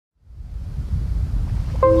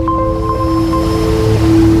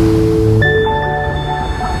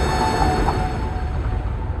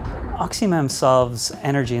OxyMem solves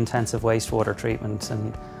energy-intensive wastewater treatment,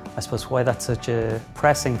 and I suppose why that's such a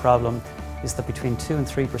pressing problem is that between 2 and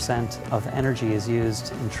 3% of energy is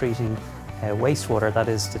used in treating wastewater, that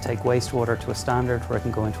is to take wastewater to a standard where it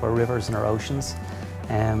can go into our rivers and our oceans.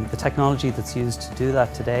 The technology that's used to do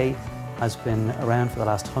that today has been around for the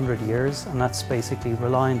last 100 years, and that's basically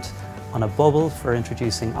reliant on a bubble for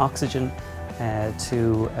introducing oxygen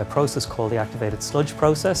to a process called the activated sludge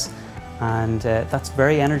process. And that's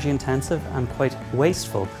very energy intensive and quite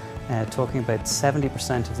wasteful, talking about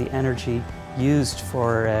 70% of the energy used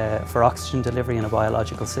for oxygen delivery in a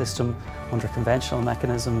biological system under conventional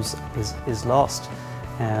mechanisms is lost.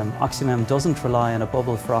 OxyMem doesn't rely on a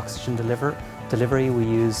bubble for oxygen delivery. We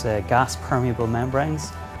use gas permeable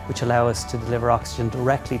membranes which allow us to deliver oxygen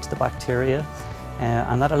directly to the bacteria,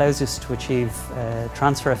 and that allows us to achieve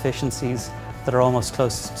transfer efficiencies that are almost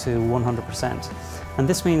close to 100%. And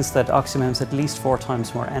this means that OxyMem is at least 4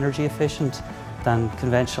 times more energy efficient than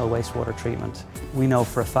conventional wastewater treatment. We know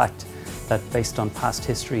for a fact that based on past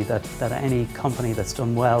history that any company that's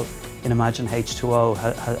done well in Imagine H2O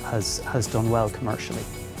has done well commercially.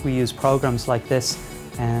 We use programs like this,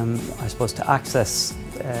 I suppose, to access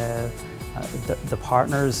the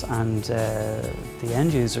partners and the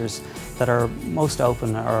end users that are most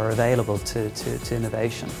open or available to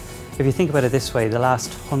innovation. If you think about it this way, the last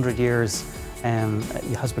 100 years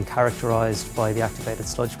has been characterised by the activated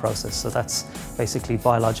sludge process. So that's basically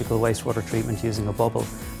biological wastewater treatment using a bubble.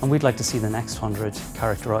 And we'd like to see the next 100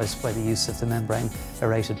 characterised by the use of the membrane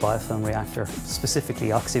aerated biofilm reactor, specifically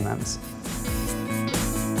OxyMems.